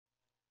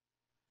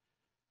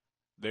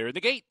They're in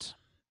the gate.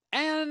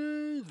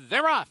 And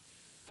they're off.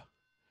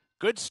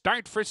 Good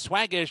start for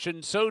Swaggish,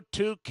 and so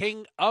too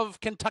King of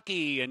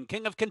Kentucky. And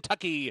King of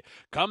Kentucky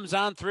comes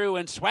on through,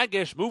 and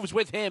Swaggish moves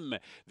with him.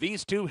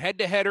 These two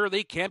head-to-head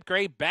early. Camp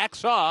Gray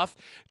backs off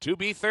to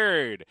be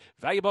third.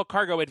 Valuable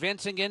Cargo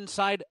advancing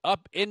inside,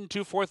 up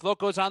into fourth.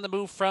 Locos on the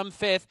move from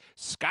fifth.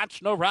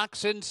 Scotch No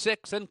Rocks in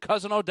sixth, and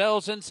Cousin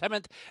Odell's in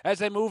seventh as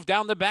they move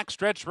down the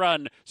backstretch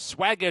run.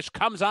 Swaggish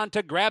comes on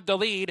to grab the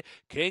lead.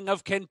 King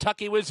of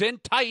Kentucky was in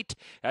tight.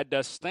 Had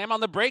to slam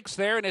on the brakes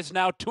there and is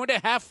now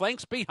 2.5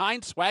 lengths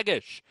behind Swaggish.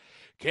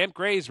 Camp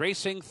Gray's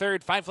racing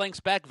third, 5 lengths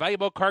back.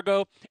 Valuable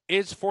Cargo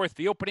is fourth.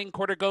 The opening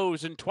quarter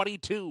goes in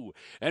 22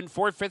 and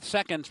 4/5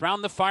 seconds.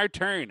 Round the far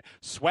turn,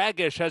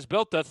 Swaggish has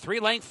built a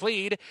 3-length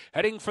lead,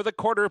 heading for the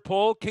quarter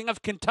pole. King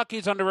of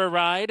Kentucky's under a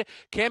ride.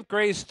 Camp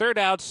Gray's third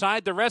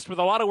outside. The rest with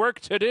a lot of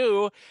work to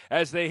do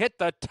as they hit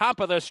the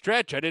top of the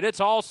stretch, and it's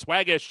all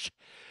Swaggish.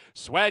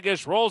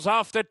 Swaggish rolls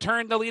off the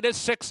turn. The lead is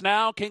 6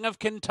 now. King of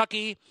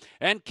Kentucky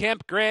and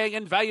Camp Gray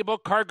and Valuable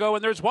Cargo.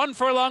 And there's 1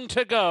 furlong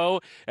to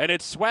go. And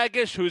it's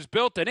Swaggish who's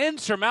built an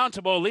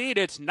insurmountable lead.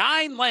 It's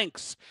 9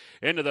 lengths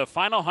into the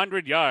final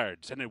 100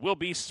 yards. And it will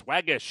be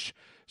Swaggish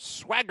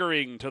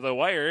swaggering to the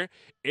wire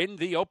in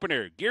the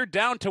opener. Geared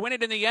down to win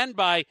it in the end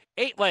by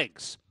 8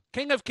 lengths.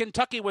 King of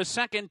Kentucky was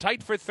second.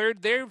 Tight for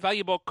third there.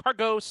 Valuable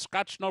Cargo,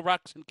 Scotch No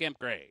Rocks, and Camp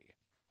Gray.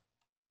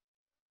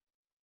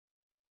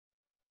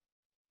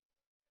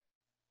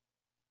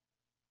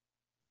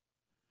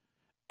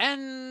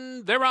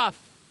 And they're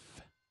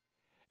off.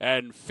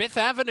 And Fifth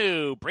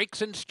Avenue breaks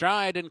in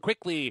stride and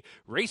quickly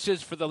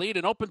races for the lead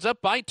and opens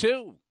up by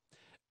 2.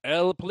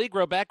 El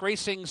Peligro back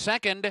racing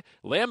second.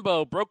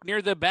 Lambo broke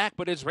near the back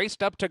but is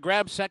raced up to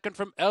grab second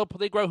from El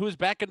Peligro, who's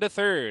back into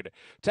third.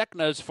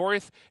 Tecna's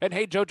fourth, and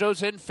Hey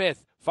Jojo's in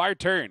fifth. Far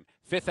turn.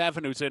 Fifth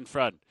Avenue's in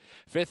front.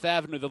 Fifth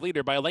Avenue, the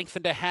leader, by a length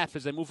and a half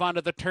as they move on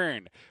to the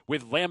turn,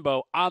 with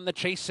Lambo on the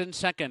chase in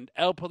second.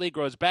 El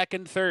Peligro's back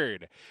in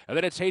third. And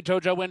then it's Hey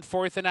Jojo in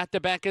fourth, and at the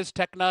back is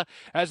Tecna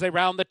as they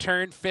round the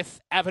turn. Fifth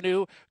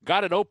Avenue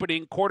got an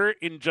opening quarter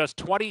in just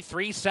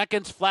 23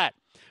 seconds flat.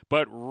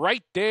 But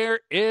right there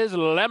is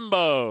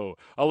Lambo,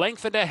 a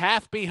length and a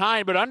half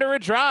behind, but under a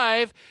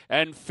drive.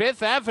 And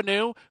Fifth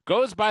Avenue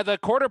goes by the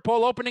quarter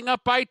pole, opening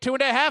up by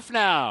 2.5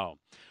 now.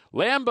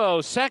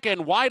 Lambo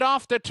second, wide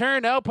off the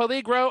turn. El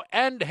Peligro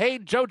and Hey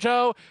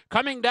Jojo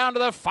coming down to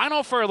the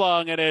final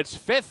furlong, and it's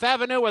Fifth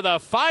Avenue with a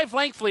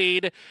 5-length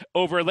lead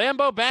over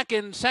Lambo back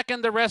in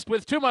second. The rest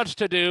with too much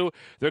to do.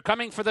 They're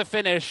coming for the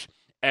finish,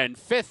 and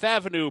Fifth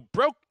Avenue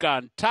broke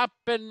on top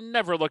and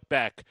never looked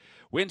back.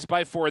 Wins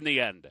by 4 in the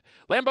end.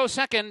 Lambo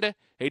second,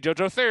 Hey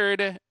Jojo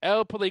third,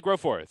 El Peligro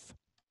fourth.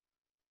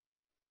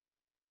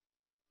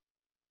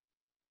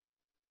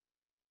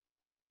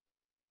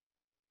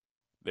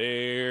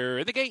 They're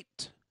in the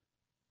gate.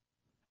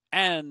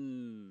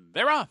 And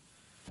they're off.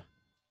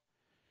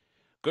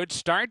 Good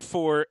start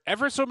for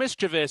Ever So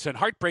Mischievous, and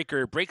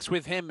Heartbreaker breaks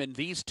with him, and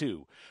these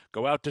two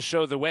go out to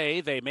show the way.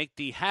 They make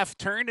the half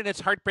turn, and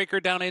it's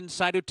Heartbreaker down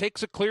inside who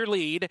takes a clear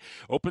lead,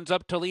 opens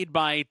up to lead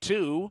by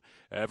 2.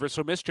 Ever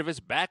So Mischievous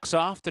backs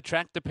off to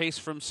track the pace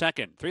from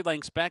second. 3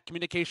 lengths back,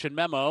 Communication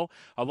Memo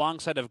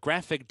alongside of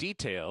Graphic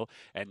Detail,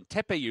 and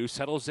Tepeyu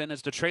settles in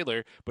as the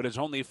trailer, but is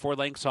only 4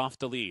 lengths off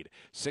the lead.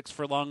 6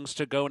 furlongs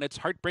to go, and it's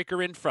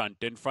Heartbreaker in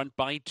front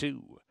by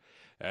 2.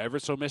 Ever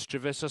So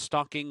Mischievous, a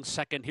stalking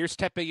second. Here's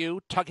Tepeyu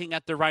tugging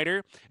at the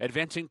rider,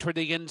 advancing toward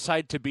the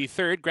inside to be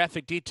third.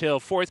 Graphic Detail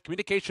fourth.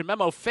 Communication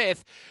Memo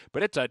fifth.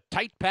 But it's a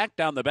tight pack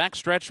down the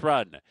backstretch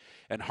run.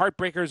 And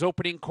Heartbreaker's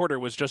opening quarter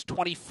was just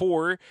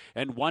 24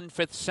 and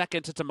 1/5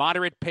 seconds. It's a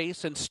moderate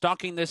pace, and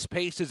stalking this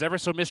pace is Ever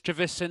So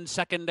Mischievous in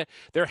second.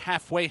 They're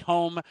halfway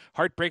home.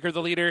 Heartbreaker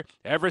the leader.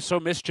 Ever So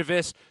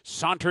Mischievous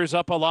saunters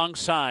up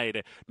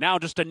alongside. Now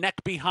just a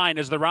neck behind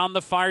as they're round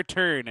the far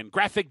turn. And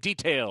Graphic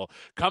Detail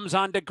comes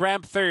on to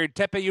grab third.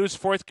 Tepeyu's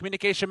fourth.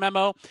 Communication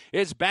Memo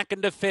is back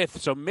into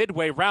fifth. So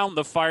midway round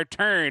the far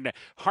turn,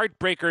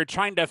 Heartbreaker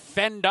trying to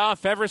fend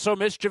off Ever So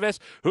Mischievous,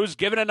 who's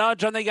given a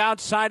nudge on the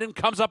outside and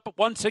comes up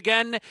once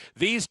again.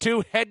 These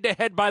two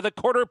head-to-head by the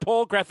quarter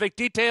pole. Graphic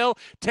Detail,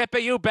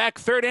 Tepeyu back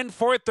third and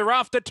fourth. They're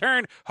off the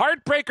turn.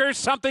 Heartbreaker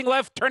something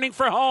left, turning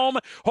for home,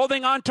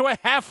 holding on to a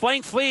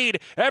half-length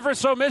lead. Ever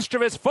So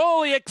Mischievous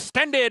fully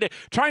extended,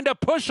 trying to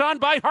push on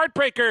by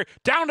Heartbreaker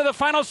down to the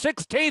final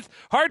 16th.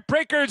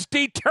 Heartbreaker's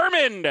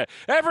determined.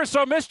 Ever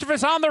So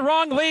Mischievous on the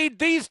wrong lead.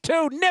 These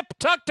two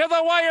nip-tuck to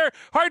the wire.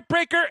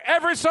 Heartbreaker,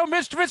 Ever So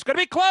Mischievous, going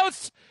to be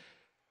close.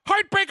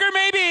 Heartbreaker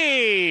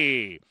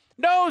maybe.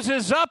 Nose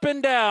is up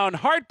and down.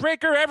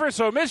 Heartbreaker, Ever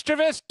So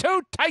Mischievous,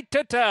 too tight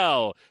to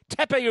tell.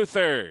 Tepeyu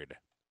third.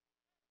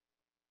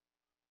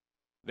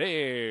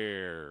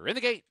 They're in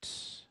the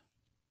gates.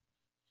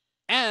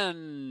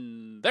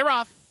 And they're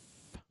off.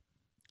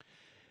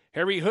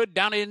 Harry Hood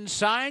down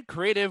inside,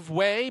 Creative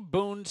Way,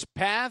 Boone's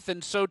Path,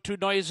 and so two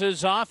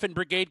noises off, and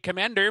Brigade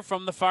Commander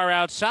from the far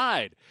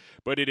outside.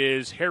 but it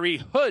is Harry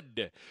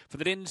Hood for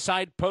the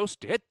inside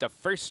post to hit the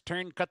first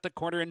turn, cut the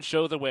corner, and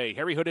show the way.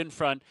 Harry Hood in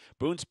front.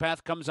 Boone's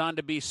Path comes on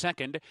to be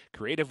second.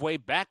 Creative Way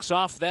backs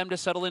off them to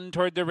settle in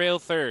toward the rail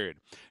third.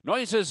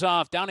 Noises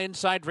off. Down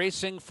inside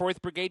racing.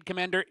 Fourth Brigade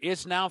Commander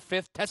is now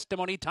fifth.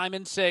 Testimony time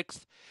in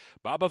sixth.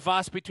 Baba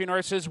Voss between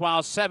horses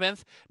while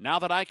seventh. Now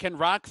That I Can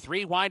Rock,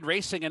 three wide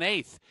racing in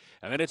eighth.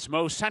 And then it's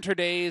Mo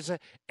Saturdays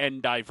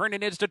and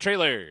Divernon is the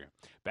trailer.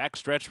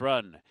 Backstretch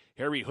run.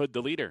 Harry Hood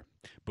the leader.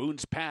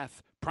 Boone's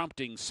Path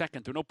prompting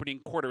second through an opening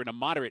quarter in a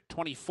moderate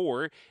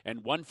 24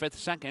 and 1/5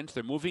 seconds.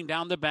 They're moving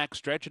down the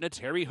backstretch, and it's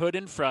Harry Hood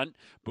in front.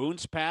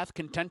 Boone's Path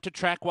content to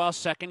track while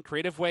second.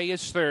 Creative Way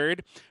is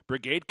third.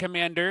 Brigade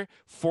Commander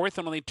fourth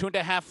and only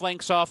 2.5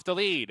 lengths off the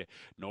lead.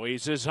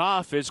 Noises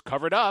Off is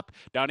covered up.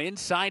 Down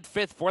inside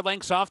fifth, 4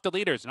 lengths off the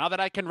leaders. Now That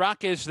I Can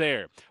Rock is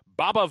there.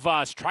 Baba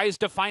Voss tries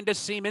to find a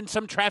seam in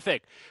some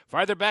traffic.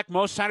 Farther back,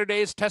 Most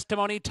Saturdays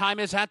Testimony time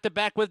is at the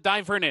back with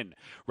Divernon.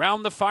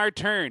 Round the far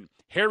turn.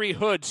 Harry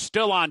Hood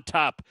still on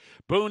top.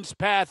 Boone's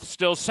Path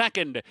still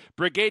second.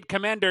 Brigade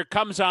Commander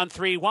comes on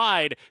 3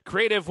 wide.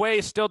 Creative Way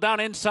still down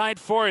inside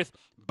fourth.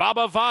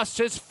 Baba Voss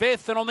is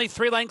fifth and only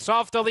 3 lengths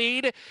off the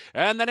lead.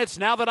 And then it's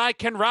Now That I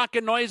Can Rock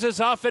and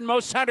Noises Off in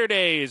Most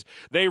Saturdays.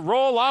 They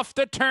roll off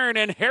the turn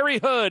and Harry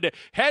Hood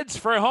heads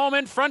for home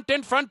in front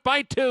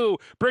by 2.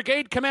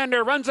 Brigade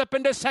Commander runs up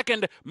into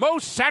second.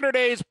 Most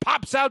Saturdays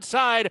pops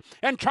outside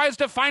and tries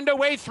to find a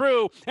way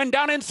through. And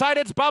down inside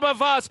it's Baba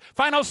Voss.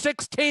 Final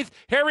 16th.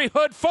 Harry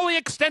Hood fully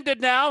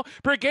extended now.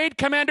 Brigade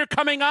Commander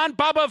coming on.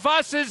 Baba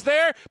Voss is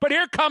there. But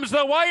here comes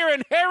the wire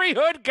and Harry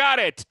Hood got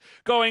it.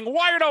 Going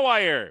wire to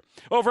wire.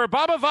 Over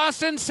Baba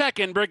Voss in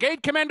second.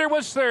 Brigade Commander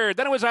was third.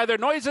 Then it was either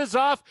Noises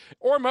Off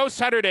or Most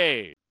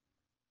Saturday.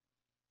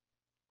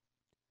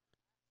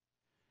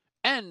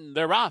 And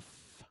they're off.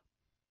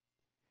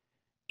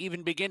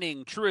 Even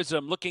beginning,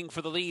 Truism looking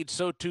for the lead,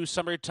 so too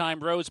Summertime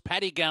Rose.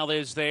 Patty Gal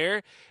is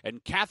there,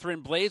 and Catherine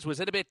Blaze was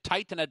in a bit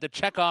tight and had to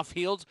check off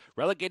heels,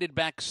 relegated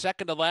back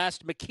second to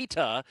last.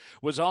 Makita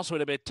was also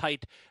in a bit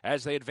tight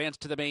as they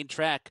advanced to the main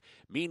track.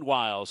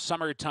 Meanwhile,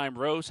 Summertime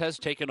Rose has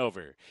taken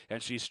over,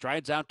 and she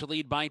strides out to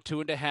lead by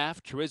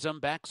 2.5. Truism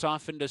backs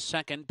off into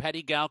second.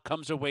 Patty Gal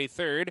comes away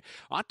third.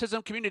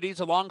 Autism Communities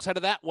alongside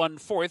of that one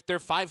fourth. They're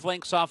 5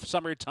 lengths off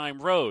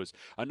Summertime Rose.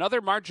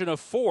 Another margin of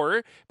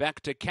 4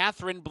 back to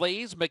Catherine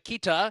Blaze,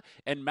 Makita,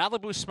 and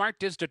Malibu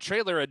Smart is the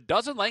trailer, a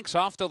dozen lengths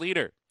off the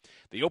leader.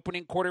 The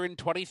opening quarter in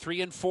 23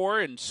 and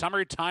 4, and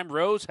Summertime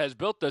Rose has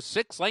built the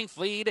 6-length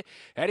lead,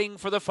 heading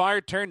for the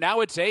far turn. Now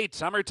it's 8.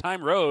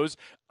 Summertime Rose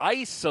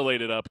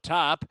isolated up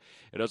top.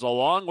 It is a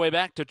long way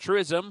back to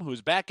Truism,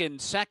 who's back in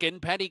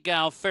second. Patty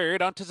Gal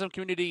third. Autism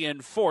Community in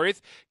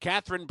fourth.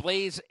 Catherine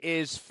Blaze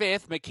is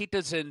fifth.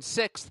 Makita's in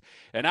sixth.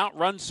 And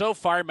outrun so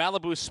far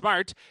Malibu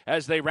Smart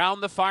as they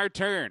round the far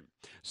turn.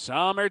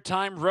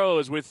 Summertime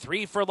Rose with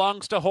 3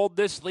 furlongs to hold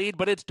this lead,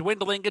 but it's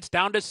dwindling. It's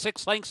down to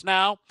 6 lengths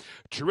now.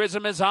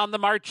 Tourism is on the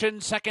march in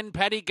second.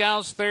 Patty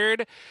Gal's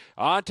third.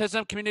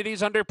 Autism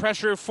Community's under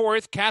pressure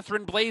fourth.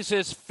 Catherine Blaze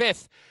is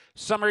fifth.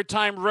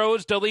 Summertime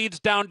Rose, the lead's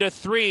down to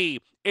 3.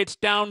 It's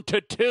down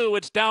to 2.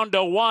 It's down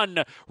to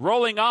 1.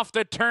 Rolling off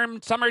the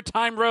turn,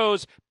 Summertime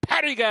Rose.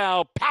 Patty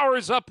Gal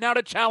powers up now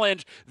to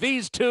challenge.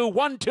 These two,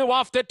 1-2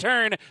 off the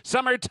turn.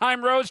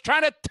 Summertime Rose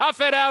trying to tough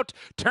it out.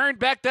 Turned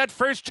back that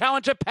first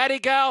challenge of Patty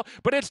Gal,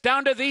 but it's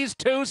down to these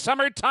two.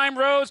 Summertime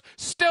Rose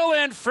still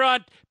in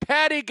front.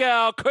 Patty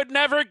Gal could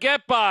never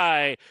get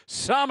by.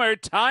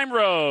 Summertime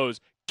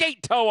Rose,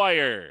 gate to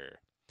wire.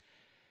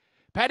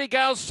 Patty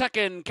Gal's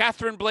second,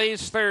 Catherine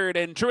Blaze third,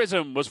 and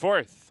Truism was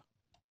fourth.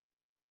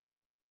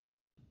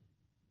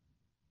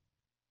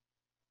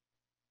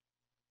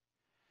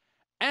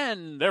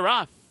 And they're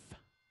off.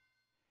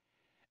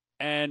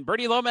 And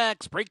Bernie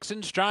Lomax breaks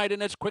in stride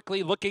and is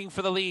quickly looking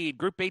for the lead.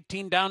 Group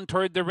 18 down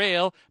toward the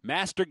rail.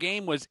 Master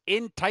Game was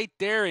in tight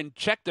there and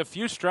checked a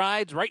few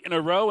strides right in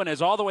a row and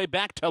is all the way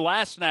back to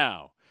last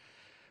now.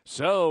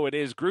 So it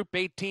is Group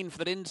 18 for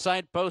that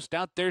inside post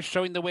out there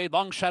showing the way.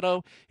 Long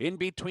Shadow in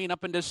between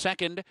up into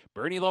second.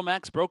 Bernie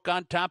Lomax broke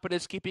on top and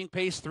is keeping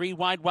pace 3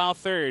 wide while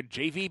third.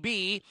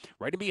 JVB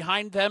right in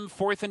behind them,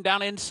 fourth and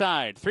down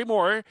inside. 3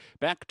 more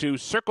back to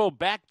Circle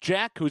Back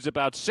Jack, who's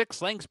about 6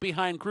 lengths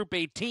behind Group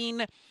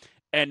 18.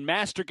 And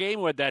Master Game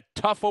with that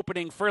tough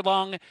opening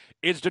furlong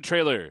is the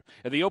trailer.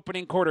 And the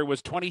opening quarter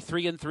was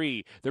 23 and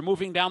 3. They're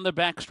moving down the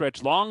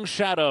backstretch. Long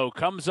Shadow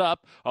comes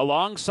up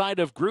alongside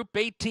of Group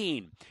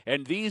 18.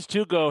 And these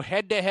two go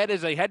head to head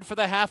as they head for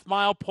the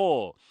half-mile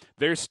pole.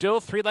 They're still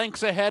 3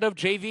 lengths ahead of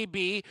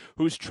JVB,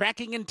 who's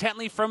tracking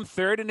intently from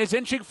third and is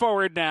inching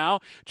forward now.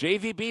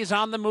 JVB's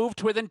on the move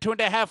to within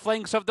 2.5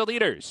 lengths of the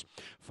leaders.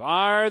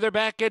 Farther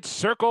back, it's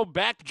Circle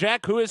Back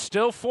Jack, who is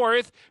still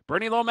fourth.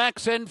 Bernie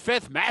Lomax in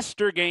fifth.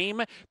 Master Game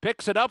Game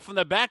picks it up from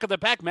the back of the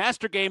pack.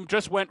 Master Game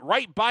just went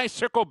right by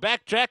Circle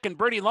Back Jack and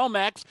Bertie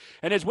Lomax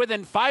and is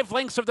within 5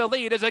 lengths of the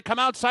lead as they come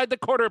outside the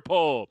quarter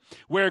pole,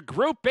 where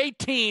Group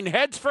 18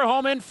 heads for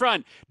home in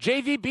front.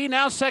 JVB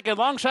now second.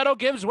 Long Shadow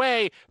gives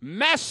way.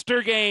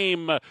 Master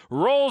Game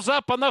rolls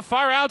up on the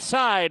far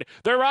outside.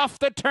 They're off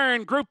the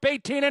turn. Group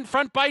 18 in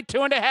front by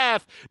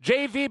 2.5.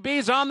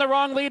 JVB's on the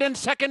wrong lead in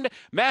second.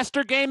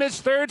 Master Game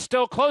is third,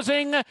 still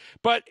closing.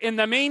 But in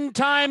the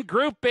meantime,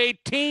 Group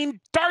 18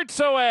 darts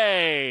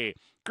away.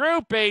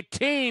 Group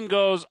 18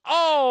 goes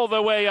all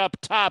the way up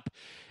top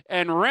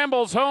and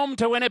rambles home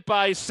to win it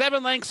by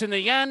 7 lengths in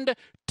the end.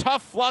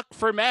 Tough luck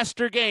for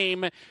Master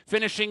Game,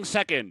 finishing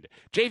second.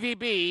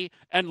 JVB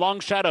and Long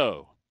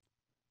Shadow.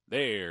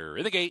 They're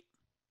in the gate.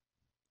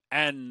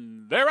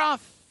 And they're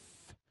off.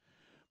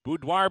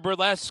 Boudoir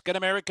Burlesque and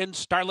American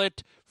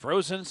Starlet.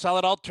 Frozen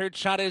Solid Altered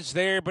Shot is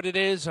there, but it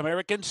is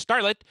American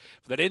Starlet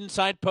that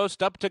inside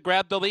post up to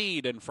grab the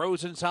lead, and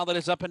Frozen Solid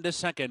is up into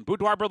second.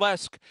 Boudoir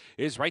Burlesque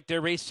is right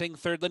there racing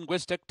third.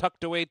 Linguistic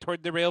tucked away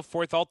toward the rail,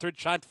 fourth. Altered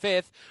Shot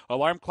fifth.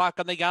 Alarm Clock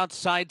on the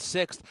outside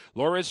sixth.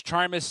 Laura's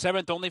Charm is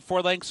seventh, only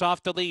 4 lengths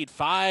off the lead.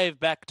 5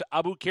 back to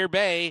Abu Kir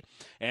Bay,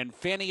 and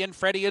Fanny and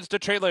Freddie is the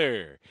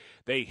trailer.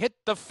 They hit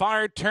the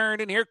far turn,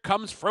 and here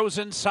comes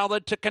Frozen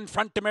Solid to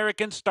confront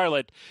American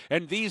Starlet.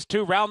 And these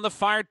two round the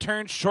far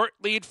turn. Short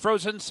lead,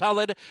 Frozen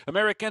Solid.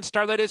 American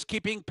Starlet is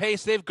keeping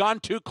pace. They've gone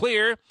too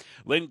clear.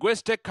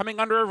 Linguistic coming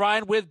under a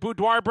ride with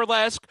Boudoir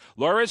Burlesque.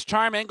 Laura's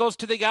Charm angles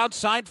to the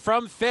outside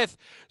from fifth.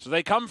 So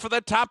they come for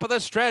the top of the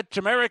stretch.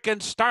 American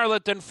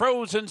Starlet and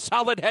Frozen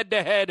Solid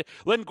head-to-head.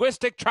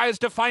 Linguistic tries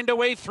to find a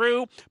way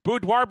through.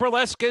 Boudoir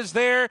Burlesque is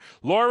there.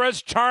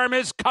 Laura's Charm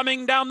is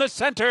coming down the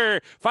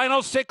center.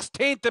 Final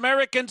 16th,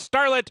 American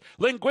Starlet.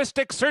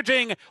 Linguistic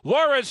surging.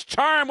 Laura's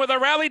Charm with a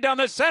rally down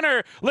the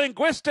center.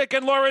 Linguistic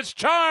and Laura's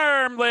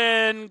Charm.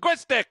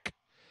 Linguistic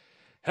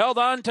held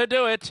on to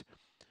do it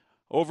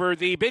over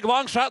the big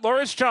long shot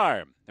Laura's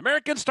Charm.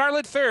 American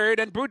Starlet third,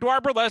 and Boudoir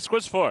Burlesque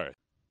was fourth.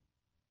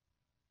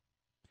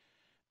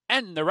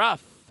 And the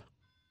rough.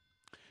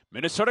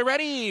 Minnesota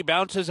Ready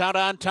bounces out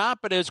on top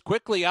and is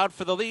quickly out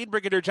for the lead.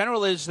 Brigadier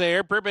General is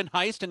there. Bourbon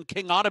Heist and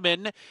King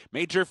Ottoman.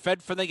 Major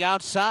Fed from the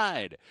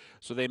outside.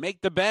 So they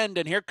make the bend,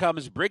 and here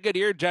comes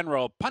Brigadier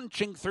General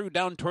punching through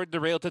down toward the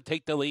rail to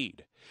take the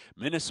lead.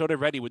 Minnesota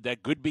Ready with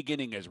that good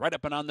beginning is right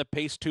up and on the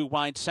pace. 2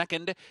 wide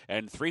second,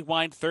 and 3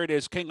 wide third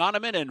is King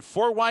Ottoman, and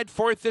 4 wide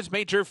fourth is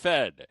Major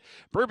Fed.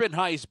 Bourbon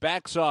Heist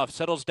backs off,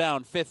 settles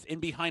down fifth. In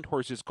behind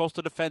horses,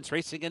 Coastal Defense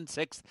racing in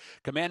sixth.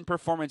 Command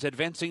Performance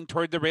advancing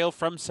toward the rail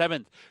from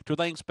seventh. 2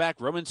 lengths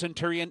back, Roman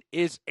Centurion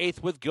is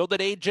eighth with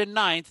Gilded Age in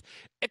ninth.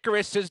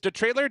 Icarus is the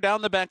trailer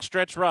down the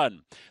backstretch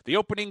run. The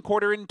opening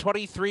quarter in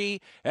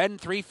 23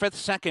 and 3/5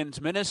 seconds.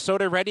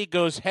 Minnesota Ready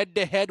goes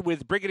head-to-head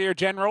with Brigadier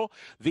General.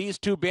 These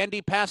two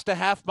bandy past a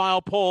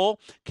half-mile pole.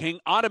 King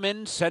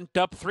Ottoman sent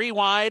up 3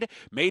 wide.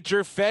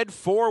 Major Fed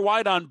 4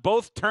 wide on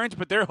both turns,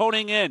 but they're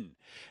honing in.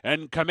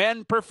 And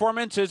Command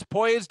Performance is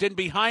poised in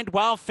behind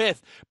while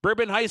fifth.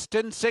 Bourbon Heist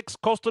in sixth.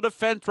 Coastal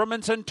Defense,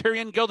 Roman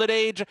Centurion, Gilded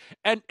Age,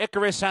 and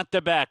Icarus at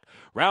the back.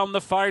 Round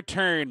the far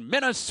turn,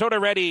 Minnesota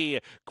Ready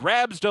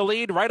grabs the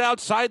lead right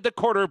outside the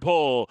quarter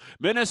pole.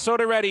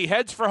 Minnesota Ready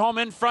heads for home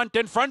in front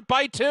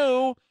by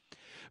 2.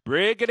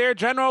 Brigadier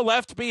General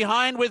left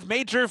behind with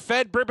Major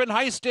Fed. Bourbon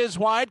Heist is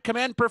wide.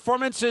 Command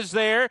Performance is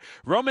there.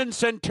 Roman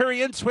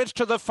Centurion switched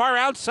to the far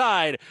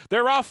outside.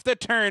 They're off the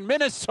turn.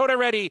 Minnesota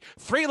Ready.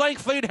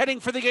 3-length lead heading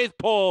for the 8th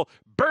pole.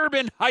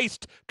 Bourbon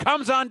Heist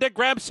comes on to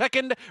grab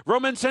second.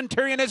 Roman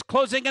Centurion is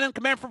closing in, and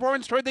Command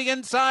Performance toward the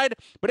inside,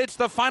 but it's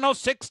the final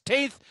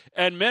 16th,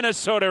 and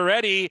Minnesota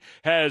Ready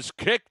has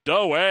kicked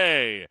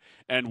away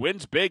and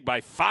wins big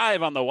by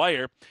 5 on the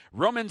wire.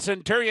 Roman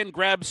Centurion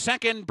grabs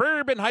second.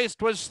 Bourbon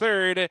Heist was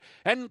third,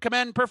 and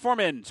Command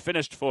Performance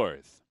finished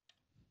fourth.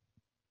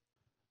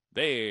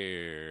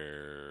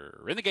 They're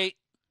in the gate,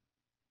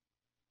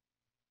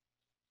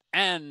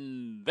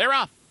 and they're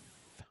off.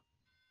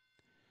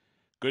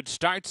 Good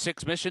start,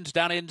 6 missions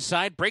down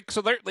inside, breaks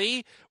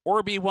alertly.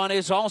 Orby 1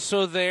 is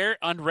also there,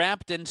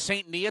 unwrapped, and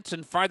St. Neots,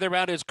 and farther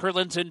out is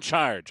Curlin's in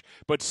charge.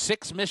 But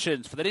 6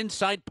 missions for that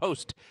inside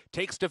post.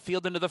 Takes the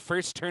field into the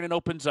first turn and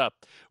opens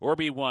up.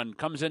 Orby 1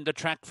 comes into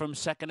track from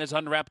second as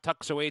unwrapped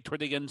tucks away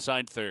toward the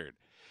inside third.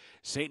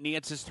 St.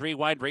 Neots is 3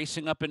 wide,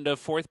 racing up into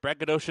fourth.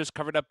 Braggadocious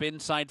covered up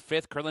inside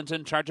fifth. Curlin's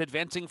in charge,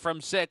 advancing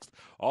from sixth,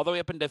 all the way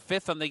up into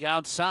fifth on the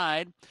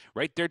outside.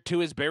 Right there,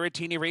 too, is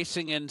Berrettini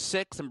racing in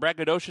sixth, and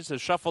Braggadocious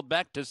has shuffled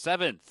back to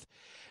seventh.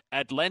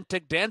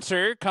 Atlantic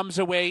Dancer comes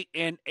away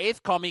in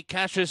eighth. Call Me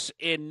Cassius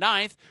in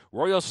ninth.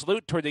 Royal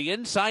Salute toward the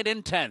inside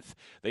in 10th.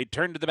 They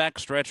turn to the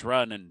backstretch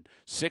run, and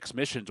 6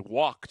 missions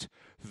walked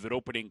through that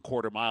opening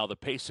quarter mile. The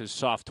pace is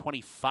soft,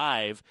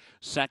 25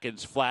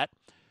 seconds flat.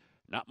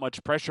 Not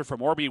much pressure from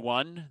Orby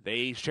 1.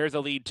 They share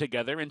the lead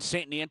together, and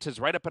St. Neots is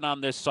right up and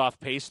on this soft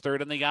pace,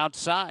 third on the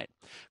outside.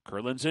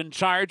 Curlin's in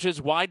charge,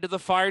 is wide to the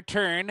far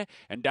turn,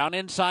 and down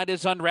inside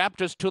is Unwrapped,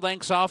 just 2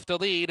 lengths off the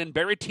lead, and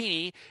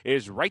Berrettini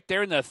is right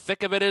there in the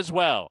thick of it as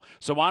well.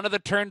 So on to the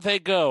turn they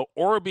go.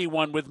 Orby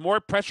one with more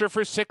pressure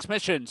for 6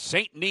 Missions.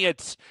 St.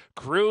 Neots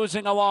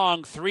cruising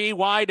along, 3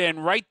 wide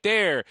and right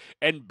there,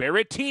 and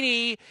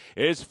Berrettini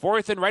is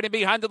fourth and right in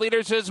behind the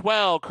leaders as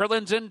well.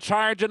 Curlin's in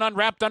charge and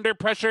Unwrapped under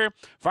pressure.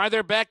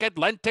 Farther back,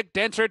 Atlantic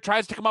Dancer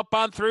tries to come up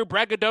on through.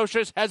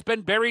 Braggadocious has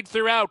been buried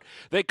throughout.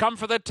 They come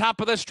for the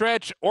top of the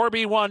stretch.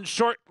 Orby one,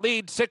 short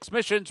lead, 6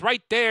 Missions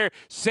right there.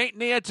 St.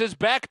 Neots is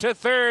back to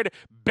third.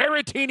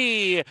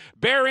 Berrettini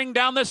bearing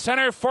down the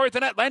center, fourth,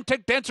 and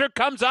Atlantic Dancer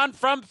comes on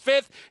from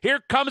fifth. Here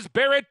comes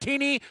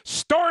Berrettini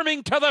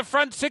storming to the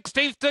front,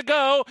 16th to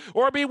go.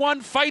 Orby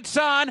one fights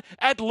on.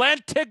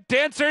 Atlantic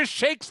Dancer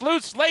shakes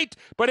loose late,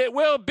 but it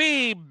will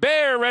be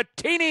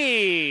Berrettini.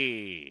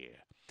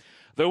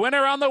 The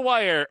winner on the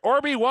wire,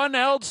 Orby one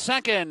held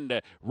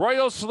second.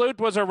 Royal Salute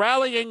was a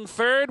rallying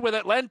third with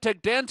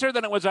Atlantic Dancer.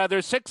 Then it was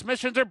either 6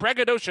 Missions or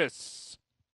Braggadocious.